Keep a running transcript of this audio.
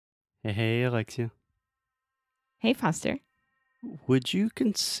Hey, Alexia. Hey, Foster. Would you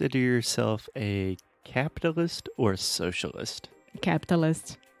consider yourself a capitalist or a socialist?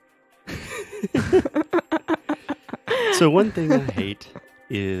 Capitalist. So, one thing I hate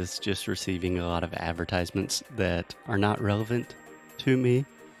is just receiving a lot of advertisements that are not relevant to me.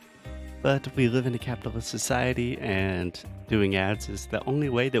 But we live in a capitalist society, and doing ads is the only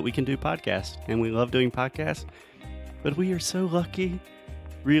way that we can do podcasts. And we love doing podcasts. But we are so lucky,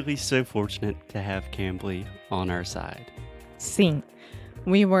 really so fortunate to have Cambly on our side. Sim,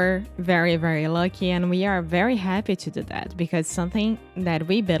 we were very, very lucky and we are very happy to do that because something that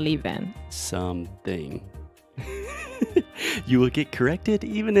we believe in. Something. You will get corrected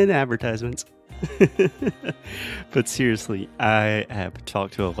even in advertisements. But seriously, I have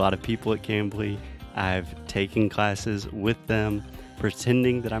talked to a lot of people at Cambly. I've taken classes with them,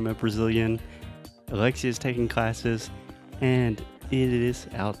 pretending that I'm a Brazilian. Alexia's taking classes, and it is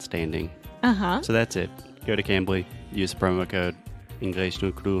outstanding. Uh-huh. So that's it. Go to Cambly, use the promo code Inglês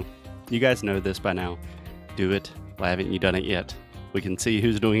no Cru. You guys know this by now. Do it. Why haven't you done it yet? We can see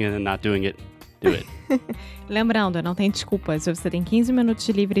who's doing it and not doing it. Do it. Lembrando, não tem desculpa. Se você tem 15 minutos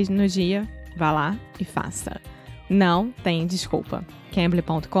livres no dia, vá lá e faça. Não tem desculpa.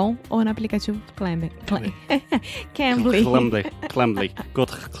 Cambly.com ou no aplicativo Cambly. Cambly. Go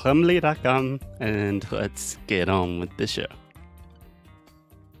to cambly.com and let's get on with the show.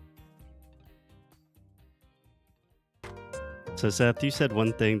 So, Seth, you said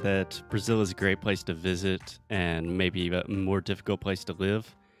one thing that Brazil is a great place to visit and maybe a more difficult place to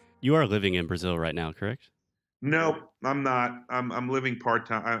live. You are living in Brazil right now, correct? No, I'm not. I'm living part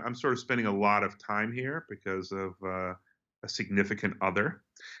time. I'm sort of spending a lot of time here because of a significant other.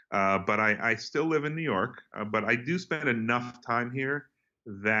 But I still live in New York. But I do spend enough time here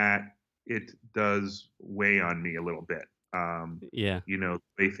that it does weigh on me a little bit. Yeah. The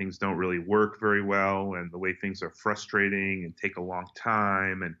way things don't really work very well, and the way things are frustrating and take a long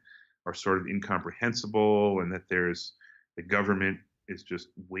time and are sort of incomprehensible, and that the government is just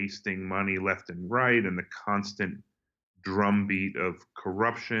wasting money left and right, and the constant drumbeat of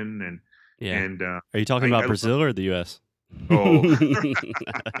corruption Yeah. and Are you talking about Brazil or the U.S.? Oh,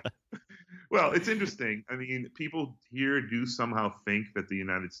 well, it's interesting. I mean, people here do somehow think that the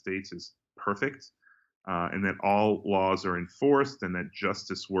United States is perfect, and that all laws are enforced and that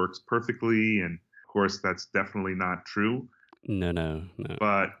justice works perfectly. And of course, that's definitely not true. No.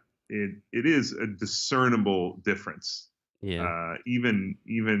 But it is a discernible difference. Yeah. Even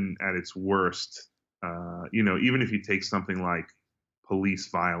at its worst, even if you take something like police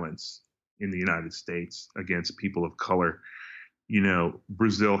violence in the United States against people of color,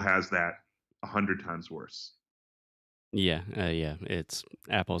 Brazil has that 100 times worse. Yeah. It's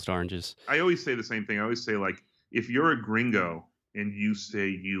apples to oranges. I always say the same thing. I always say, like, if you're a gringo and you say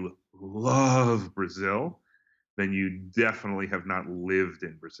you love Brazil, then you definitely have not lived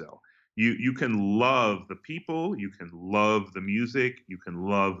in Brazil. You can love the people, you can love the music, you can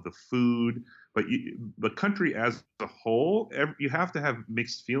love the food, but the country as a whole, you have to have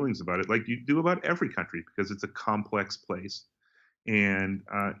mixed feelings about it, like you do about every country, because it's a complex place. And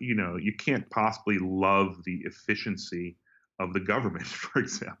you can't possibly love the efficiency of the government, for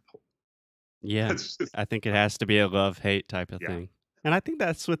example. Yeah. That's just I think it has to be a love-hate type of yeah. thing. And I think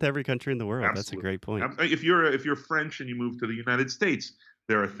that's with every country in the world. That's a Absolutely. great point. If you're French and you move to the United States,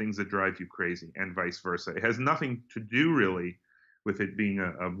 there are things that drive you crazy, and vice versa. It has nothing to do really with it being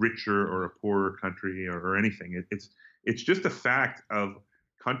a richer or a poorer country or anything. It's just a fact of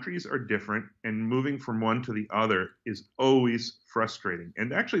countries are different, and moving from one to the other is always frustrating.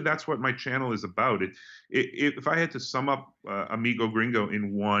 And actually, that's what my channel is about. If I had to sum up Amigo Gringo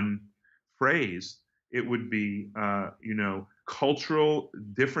in one phrase, it would be, cultural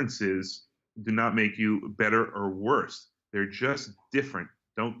differences do not make you better or worse. They're just different.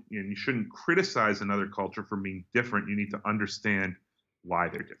 You shouldn't criticize another culture for being different. You need to understand why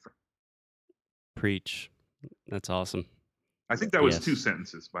they're different. Preach. That's awesome. I think that was Yes. 2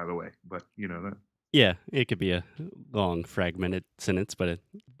 sentences, by the way, but that. Yeah, it could be a long, fragmented sentence, but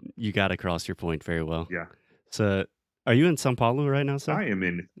you got across your point very well. Yeah. So, are you in São Paulo right now, sir? I am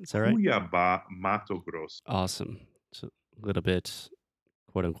in Is that right? Cuiabá, Mato Grosso. Awesome. So, a little bit,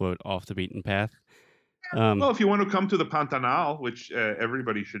 quote unquote, off the beaten path. Well, if you want to come to the Pantanal, which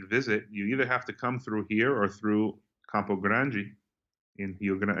everybody should visit, you either have to come through here or through Campo Grande in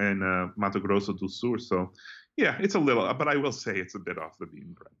Mato Grosso do Sul. So, yeah, it's a little, but I will say it's a bit off the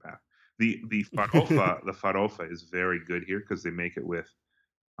beaten path. The farofa is very good here because they make it with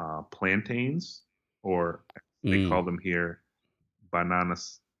plantains, or they call them here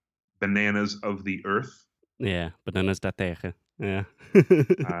bananas of the earth. Yeah, bananas da terra. Yeah.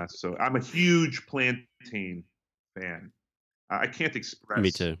 So I'm a huge plantain fan. I can't Me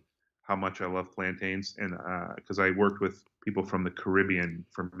express too. how much I love plantains, and because I worked with people from the Caribbean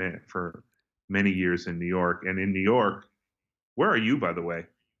for many years in New York. And in New York, where are you, by the way?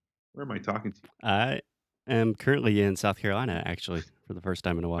 Where am I talking to you? I am currently in South Carolina, actually, for the first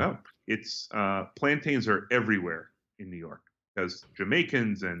time in a while. Well, it's plantains are everywhere in New York because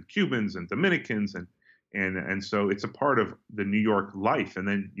Jamaicans and Cubans and Dominicans and so it's a part of the New York life. And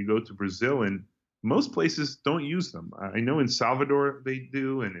then you go to Brazil, and most places don't use them. I know in Salvador they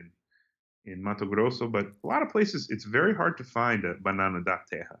do, and in Mato Grosso, but a lot of places it's very hard to find a banana da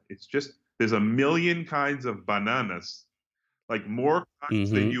terra. It's just there's a million kinds of bananas, like more kinds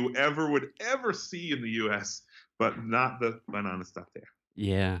than Hmm. you ever would ever see in the U.S., but not the bananas da terra.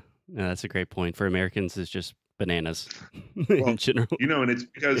 Yeah. No, that's a great point. For Americans, it's just bananas Well, in general. and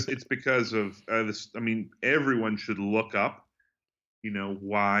it's because of this. I mean, everyone should look up,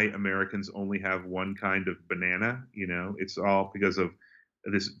 why Americans only have one kind of banana. It's all because of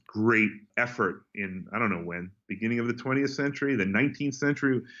this great effort in I don't know when, beginning of the 20th century, the 19th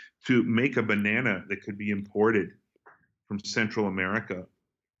century, to make a banana that could be imported from Central America,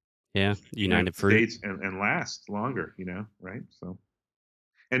 Yeah. United United Fruit. States, and last longer. Right? So.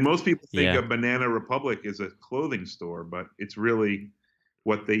 And most people think Yeah. of Banana Republic as a clothing store, but it's really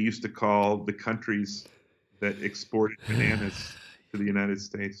what they used to call the countries that exported bananas to the United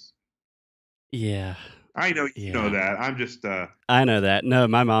States. Yeah. I know you know Yeah. that. I'm just I know that. No,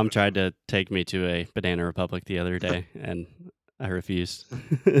 my mom tried to take me to a Banana Republic the other day, and I refused.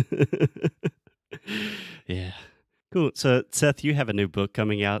 Yeah. Cool. So, Seth, you have a new book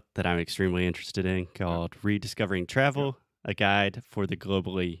coming out that I'm extremely interested in yeah, called Rediscovering yeah, Travel, a guide for the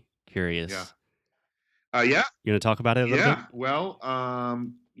globally yeah. curious. Yeah, You want to talk about it a little bit? yeah. Well,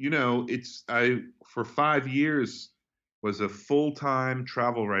 it's I for 5 years was a full-time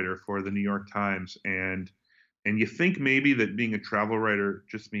travel writer for the New York Times, and you think maybe that being a travel writer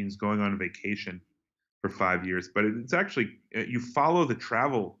just means going on vacation for 5 years, but it's actually you follow the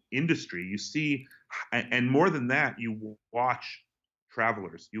travel industry. You see, and more than that, you watch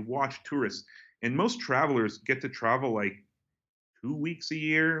travelers, you watch tourists, and most travelers get to travel like 2 weeks a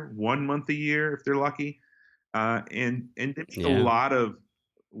year, 1 month a year if they're lucky, and they make a Yeah. lot of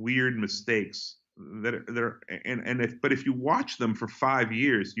weird mistakes but if you watch them for 5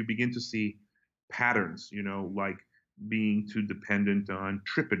 years, you begin to see patterns, like being too dependent on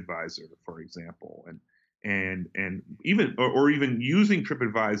TripAdvisor, for example, and even or even using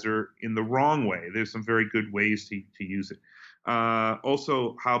TripAdvisor in the wrong way. There's some very good ways to use it.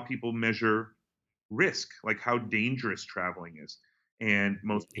 Also, how people measure risk, like how dangerous traveling is. And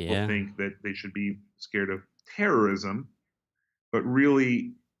most people Yeah. think that they should be scared of terrorism, but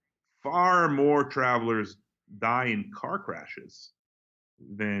really, far more travelers die in car crashes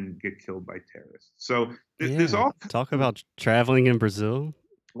than get killed by terrorists. So there's Yeah. all Talk kinds of about traveling in Brazil.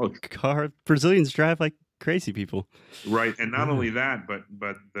 oh, Brazilians drive like crazy people. right, and not Yeah. only that, but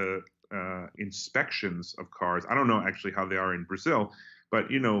the inspections of cars. I don't know actually how they are in Brazil, but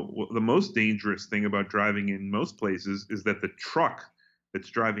the most dangerous thing about driving in most places is that the truck that's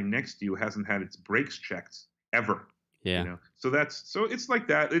driving next to you hasn't had its brakes checked ever. Yeah. So it's like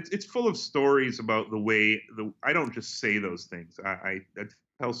that. It's full of stories about the way the I don't just say those things. I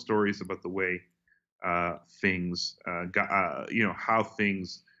tell stories about the way things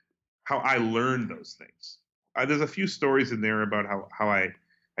how I learned those things. There's a few stories in there about how I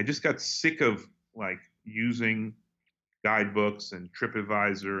just got sick of like using guidebooks and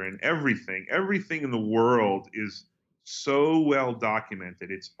TripAdvisor and everything. Everything in the world is so well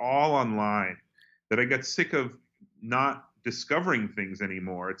documented. It's all online that I got sick of not discovering things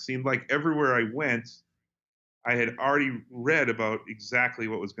anymore. It seemed like everywhere I went, I had already read about exactly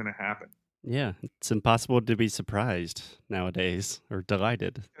what was going to happen. Yeah. It's impossible to be surprised nowadays or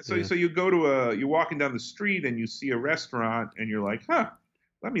delighted. So Yeah. so you're walking down the street and you see a restaurant and you're like, huh,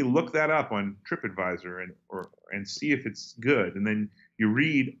 let me look that up on TripAdvisor and see if it's good. And then you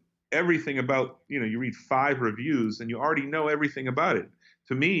read everything about, you read 5 reviews and you already know everything about it.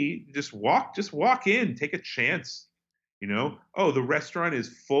 To me, just walk in, take a chance. Oh, the restaurant is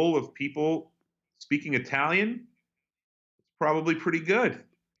full of people speaking Italian. It's probably pretty good.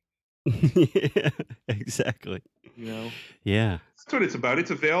 Yeah, exactly. You know, Yeah. That's what it's about.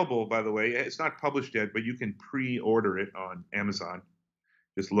 It's available, by the way. It's not published yet, but you can pre-order it on Amazon.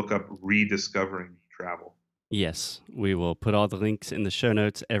 Just look up Rediscovering Travel. Yes, we will put all the links in the show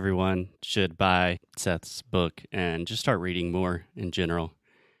notes. Everyone should buy Seth's book and just start reading more in general.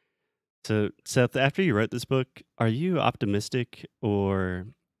 So, Seth, after you wrote this book, are you optimistic or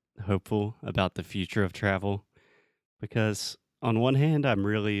hopeful about the future of travel? Because on one hand, I'm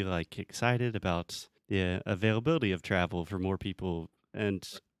really like excited about the availability of travel for more people, and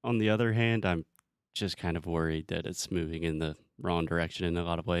on the other hand, I'm just kind of worried that it's moving in the wrong direction in a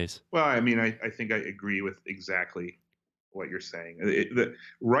lot of ways. Well, I mean, I think I agree with exactly what you're saying.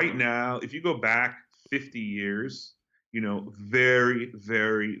 Right now, if you go back 50 years, very,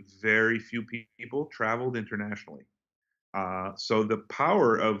 very, very few people traveled internationally. So the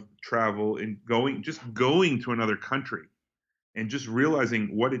power of travel and going to another country and just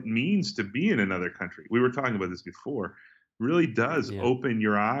realizing what it means to be in another country. We were talking about this before. Really does Yeah. open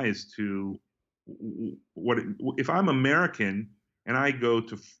your eyes to if I'm American and I go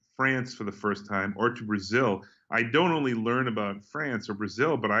to France for the first time or to Brazil, I don't only learn about France or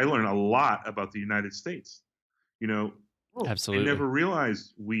Brazil, but I learn a lot about the United States. You know, oh, I Absolutely. never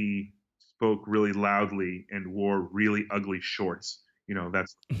realized we spoke really loudly and wore really ugly shorts.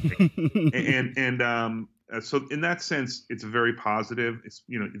 That's so in that sense, it's very positive. It's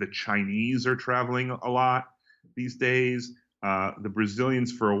the Chinese are traveling a lot these days. The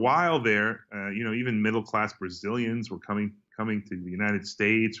Brazilians for a while there, even middle class Brazilians were coming to the United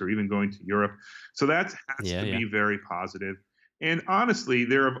States or even going to Europe. So that has Yeah, to yeah. be very positive. And honestly,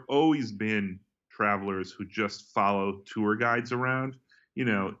 there have always been travelers who just follow tour guides around,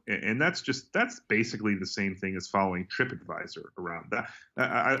 and that's basically the same thing as following TripAdvisor around. That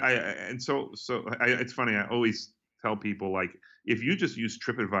and it's funny. I always tell people, like, if you just use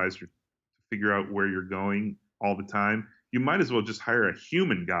TripAdvisor to figure out where you're going all the time, you might as well just hire a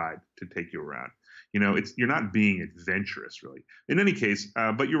human guide to take you around. You're not being adventurous, really. In any case,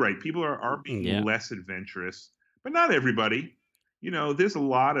 but you're right. People are being Yeah. less adventurous, but not everybody. There's a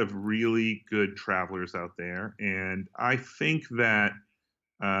lot of really good travelers out there, and I think that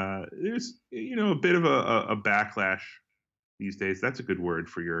there's a bit of a backlash these days. That's a good word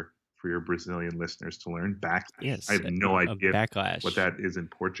for your Brazilian listeners to learn. Backlash. I Yes. have no A idea what backlash. that is in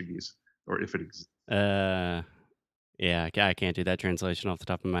Portuguese or if it exists. Uh, yeah, I can't do that translation off the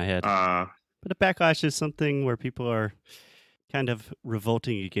top of my head. Uh, But a backlash is something where people are kind of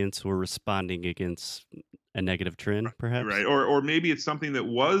revolting against or responding against a negative trend, right. perhaps. Or maybe it's something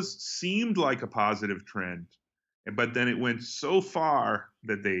that seemed like a positive trend, but then it went so far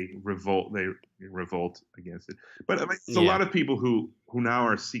that they revolt against it. But I mean, there's a Yeah. lot of people who now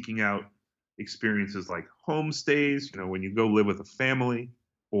are seeking out experiences like homestays, when you go live with a family,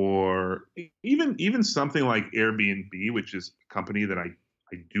 or even something like Airbnb, which is a company that I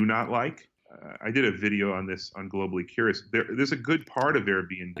do not like. I did a video on this on Globally Curious. There's a good part of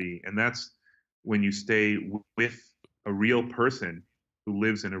Airbnb, and that's when you stay with a real person who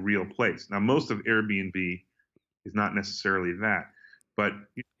lives in a real place. Now, most of Airbnb is not necessarily that, but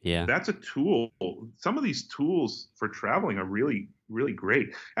Yeah. that's a tool. Some of these tools for traveling are really, really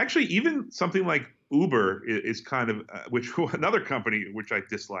great. Actually, even something like Uber is kind of, which another company which I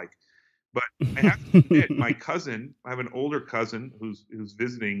dislike. But I have to admit, my cousin, I have an older cousin who's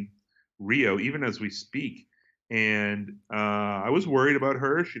visiting Rio, even as we speak. And I was worried about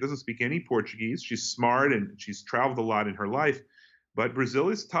her. She doesn't speak any Portuguese. She's smart and she's traveled a lot in her life. But Brazil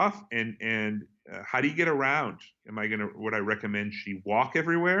is tough. And how do you get around? Would I recommend she walk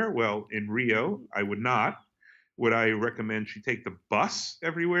everywhere? Well, in Rio, I would not. Would I recommend she take the bus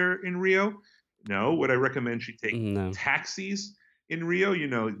everywhere in Rio? No. Would I recommend she take No. taxis in Rio?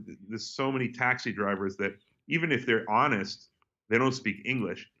 There's so many taxi drivers that even if they're honest, they don't speak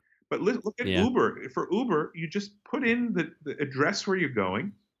English. But look at Yeah. Uber. For Uber, you just put in the address where you're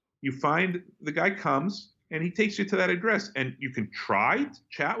going. You find the guy comes and he takes you to that address, and you can try to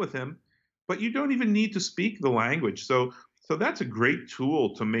chat with him, but you don't even need to speak the language. So that's a great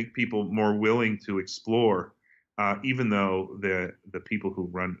tool to make people more willing to explore, even though the people who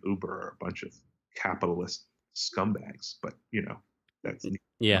run Uber are a bunch of capitalist scumbags. But that's neither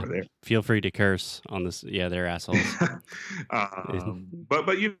here Yeah. nor there. Feel free to curse on this. Yeah, they're assholes.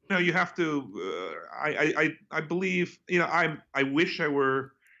 But you have to. I believe I wish I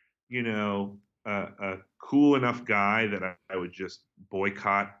were a cool enough guy that I would just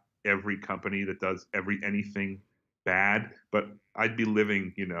boycott every company that does anything bad. But I'd be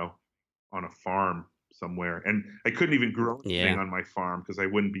living on a farm somewhere, and I couldn't even grow anything Yeah. on my farm because I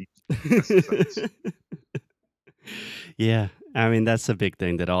wouldn't be pesticides. Yeah. I mean, that's the big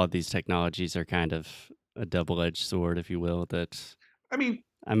thing that all of these technologies are kind of a double-edged sword, if you will, that I mean,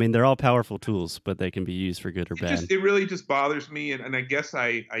 I mean, they're all powerful tools, but they can be used for good or bad. it really just bothers me, and I guess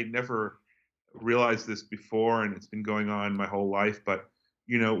I never realized this before, and it's been going on my whole life. But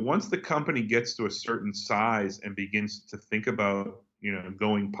once the company gets to a certain size and begins to think about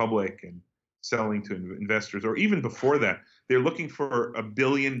going public and selling to investors, or even before that, they're looking for $1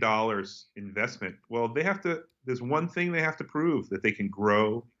 billion investment. Well, they have to there's one thing they have to prove, that they can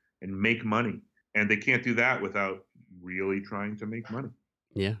grow and make money, and they can't do that without really trying to make money.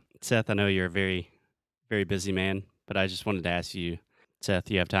 Yeah. Seth, I know you're a very busy man, but I just wanted to ask you, Seth,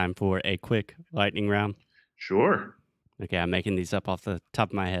 you have time for a quick lightning round? Sure. Okay, I'm making these up off the top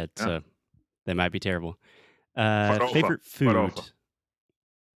of my head, Yeah. so they might be terrible. Farofa. Favorite Farofa. food?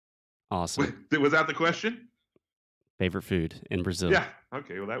 Awesome. Was that the question? Favorite food in Brazil? Yeah.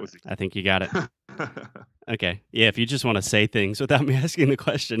 Okay. Well, that was I think you got it. easy. Okay. Yeah, if you just want to say things without me asking the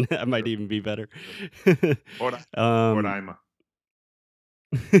question, that might even be better. um, Roraima.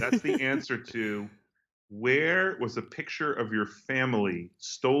 That's the answer to, where was a picture of your family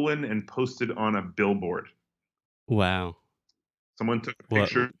stolen and posted on a billboard? wow. Someone took a What?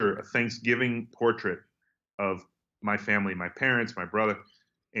 picture, a Thanksgiving portrait of my family, my parents, my brother,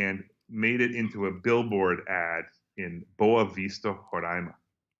 and made it into a billboard ad in Boa Vista, Roraima.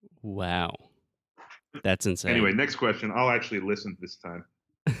 Wow. That's insane. Anyway, next question. I'll actually listen this time.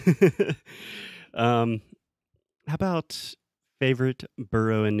 How about favorite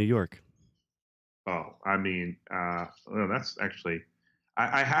borough in New York? Oh, I mean, well, that's actually,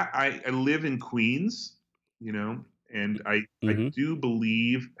 I live in Queens, and I Mm-hmm. do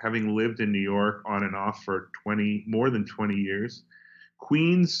believe, having lived in New York on and off for more than 20 years,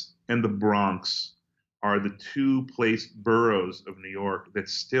 Queens and the Bronx are the two boroughs of New York that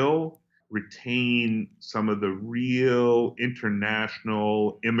still retain some of the real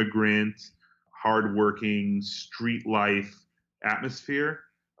international immigrant, hardworking street life atmosphere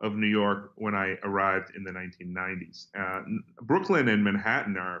of New York when I arrived in the 1990s. Brooklyn and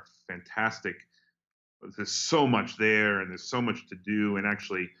Manhattan are fantastic. There's so much there, and there's so much to do, and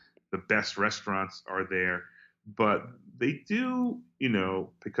actually, the best restaurants are there. But they do,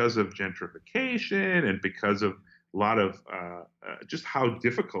 because of gentrification and because of a lot of just how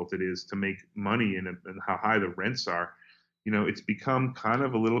difficult it is to make money, and how high the rents are. It's become kind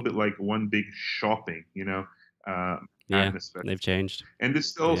of a little bit like one big shopping. Yeah, Atmosphere. they've changed. And there's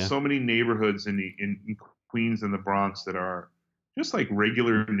still Yeah. so many neighborhoods in Queens and the Bronx that are just like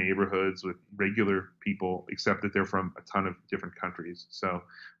regular neighborhoods with regular people, except that they're from a ton of different countries. So,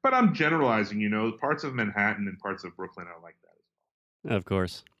 but I'm generalizing, parts of Manhattan and parts of Brooklyn are like that as Of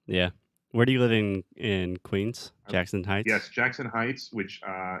course. Yeah. Where do you live in Queens? well. Jackson Yes, Heights? Jackson Heights, which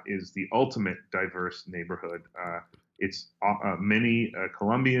is the ultimate diverse neighborhood. It's many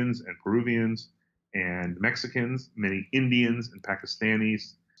Colombians and Peruvians and Mexicans, many Indians and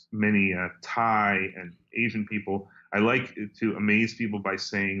Pakistanis, many Thai and Asian people. I like to amaze people by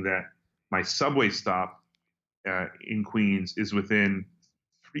saying that my subway stop in Queens is within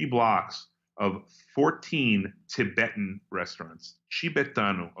 3 blocks of 14 Tibetan restaurants.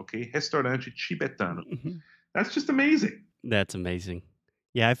 Tibetano, okay? Restaurante Tibetano. That's just amazing. That's amazing.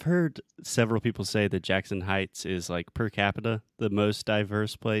 Yeah, I've heard several people say that Jackson Heights is like per capita the most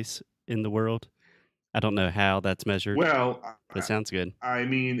diverse place in the world. I don't know how that's measured, Well, but it sounds good. I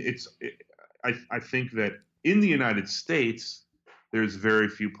mean, I think that in the United States, there's very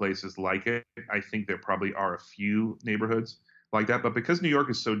few places like it. I think there probably are a few neighborhoods like that, but because New York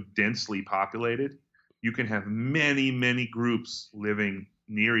is so densely populated, you can have many, many groups living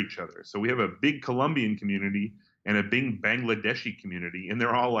near each other. So we have a big Colombian community and a big Bangladeshi community, and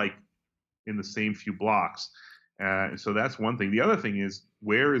they're all like in the same few blocks. So that's one thing. The other thing is,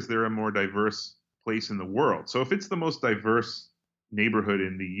 where is there a more diverse place in the world? So if it's the most diverse neighborhood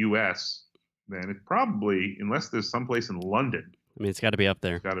in the U.S., then it probably, unless there's someplace in London, I mean, it's got to be up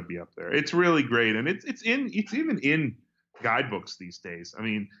there. it's got to be up there. It's really great, and it's even in guidebooks these days. I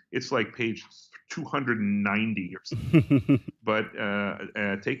mean, it's like page 290 or something.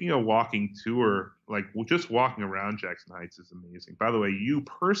 But taking a walking tour, like just walking around Jackson Heights, is amazing. By the way, you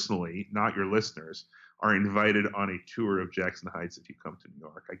personally, not your listeners, are invited on a tour of Jackson Heights if you come to New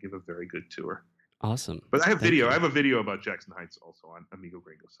York. I give a very good tour. Awesome. But I have Thank video. you. I have a video about Jackson Heights also on Amigo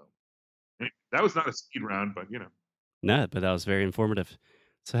Gringo. So that was not a speed round, but No, but that was very informative.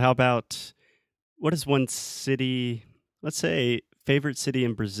 So, how about what is one city, let's say, favorite city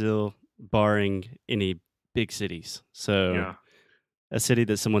in Brazil, barring any big cities? So, yeah. a city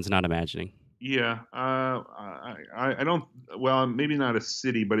that someone's not imagining. Yeah, I don't. Well, maybe not a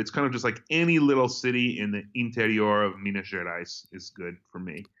city, but it's kind of just like any little city in the interior of Minas Gerais is good for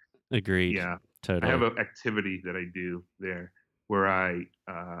me. Agreed. Yeah, I have Totally. an activity that I do there where I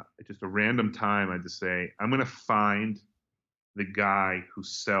just a random time I just say I'm going to find the guy who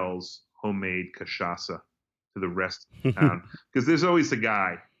sells homemade cachaça to the rest of the town, because there's always a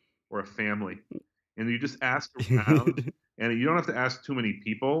guy or a family, and you just ask around, and you don't have to ask too many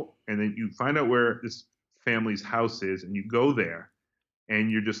people, and then you find out where this family's house is, and you go there,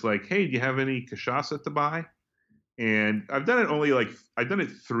 and you're just like, hey, do you have any cachaça to buy? And I've done it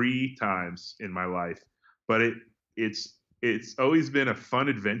 3 times in my life, but it's always been a fun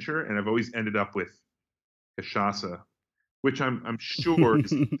adventure, and I've always ended up with cachaça, which I'm sure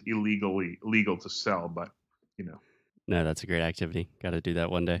is legal to sell, but No, that's a great activity. Got to do that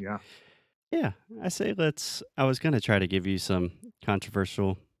one day. yeah. Yeah, I was going to try to give you some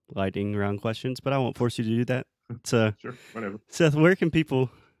controversial lightning round questions, but I won't force you to do that. So, Sure, whatever. Seth, where can people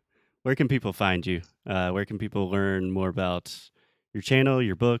find you? Where can people learn more about your channel,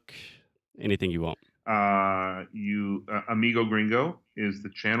 your book, anything you want? Amigo Gringo is the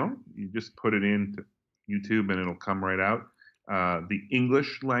channel. You just put it into YouTube and it'll come right out. The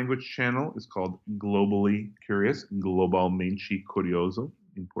English language channel is called Globally Curious, Globalmente Curioso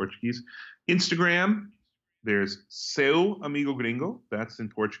in Portuguese. Instagram, there's Seu Amigo Gringo, that's in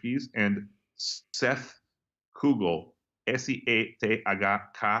Portuguese, and Seth Kugel, Sethkugel.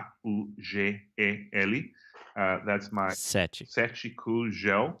 That's my Sechi.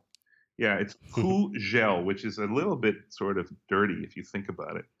 Kugel. Yeah, it's Kugel, which is a little bit sort of dirty if you think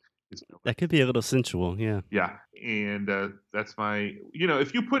about it. That could be a little sensual, yeah. Yeah, and that's my.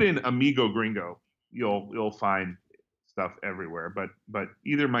 If you put in Amigo Gringo, you'll find stuff everywhere. But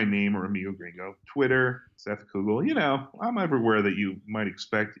either my name or Amigo Gringo, Twitter, Seth Kugel. I'm everywhere that you might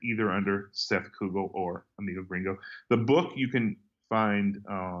expect, either under Seth Kugel or Amigo Gringo. The book you can find,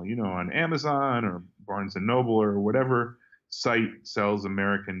 on Amazon or Barnes and Noble or whatever site sells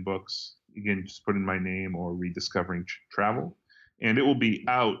American books. Again, just put in my name or Rediscovering Travel, and it will be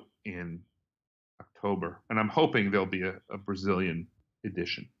out in October. And I'm hoping there'll be a Brazilian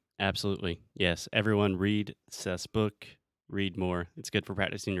edition. Absolutely. Yes. Everyone read Seth's book. Read more. It's good for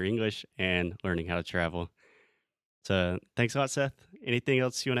practicing your English and learning how to travel. So thanks a lot, Seth. Anything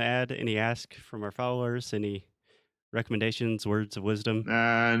else you want to add? Any ask from our followers? Any recommendations, words of wisdom?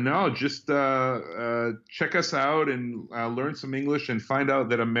 No, just check us out and learn some English and find out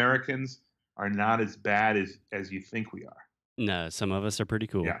that Americans are not as bad as you think we are. No, some of us are pretty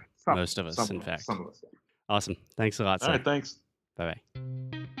cool. Yeah, most of us, in fact. Some of us. Awesome. Thanks a lot, Seth. All right, thanks. Bye-bye.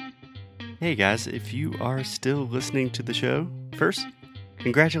 Hey, guys, if you are still listening to the show, first,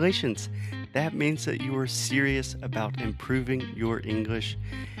 congratulations. That means that you are serious about improving your English.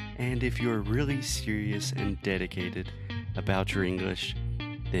 And if you're really serious and dedicated about your English,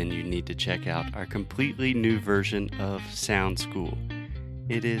 then you need to check out our completely new version of Sound School.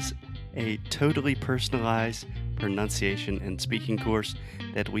 It is a totally personalized pronunciation and speaking course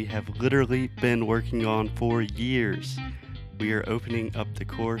that we have literally been working on for years. We are opening up the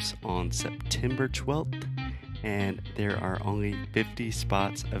course on September 12th, and there are only 50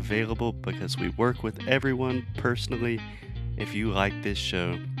 spots available because we work with everyone personally. If you like this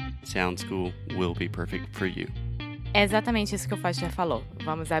show, Sound School will be perfect for you. É exatamente isso que o Foster falou.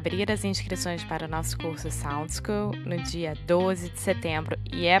 Vamos abrir as inscrições para o nosso curso Sound School no dia 12 de setembro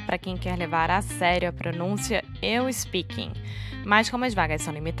e é para quem quer levar a sério a pronúncia e o speaking. Mas como as vagas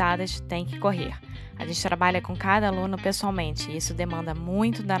são limitadas, tem que correr. A gente trabalha com cada aluno pessoalmente e isso demanda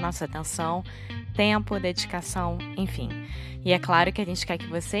muito da nossa atenção, tempo, dedicação, enfim. E é claro que a gente quer que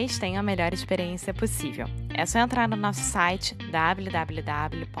vocês tenham a melhor experiência possível. É só entrar no nosso site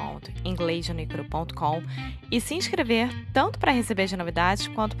www.inglesjanicru.com e se inscrever tanto para receber as novidades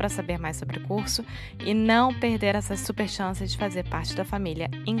quanto para saber mais sobre o curso e não perder essa super chance de fazer parte da família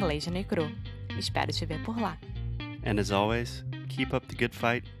Inglês Janicru. Espero te ver por lá. And as always, keep up the good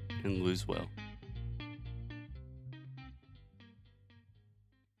fight and lose well.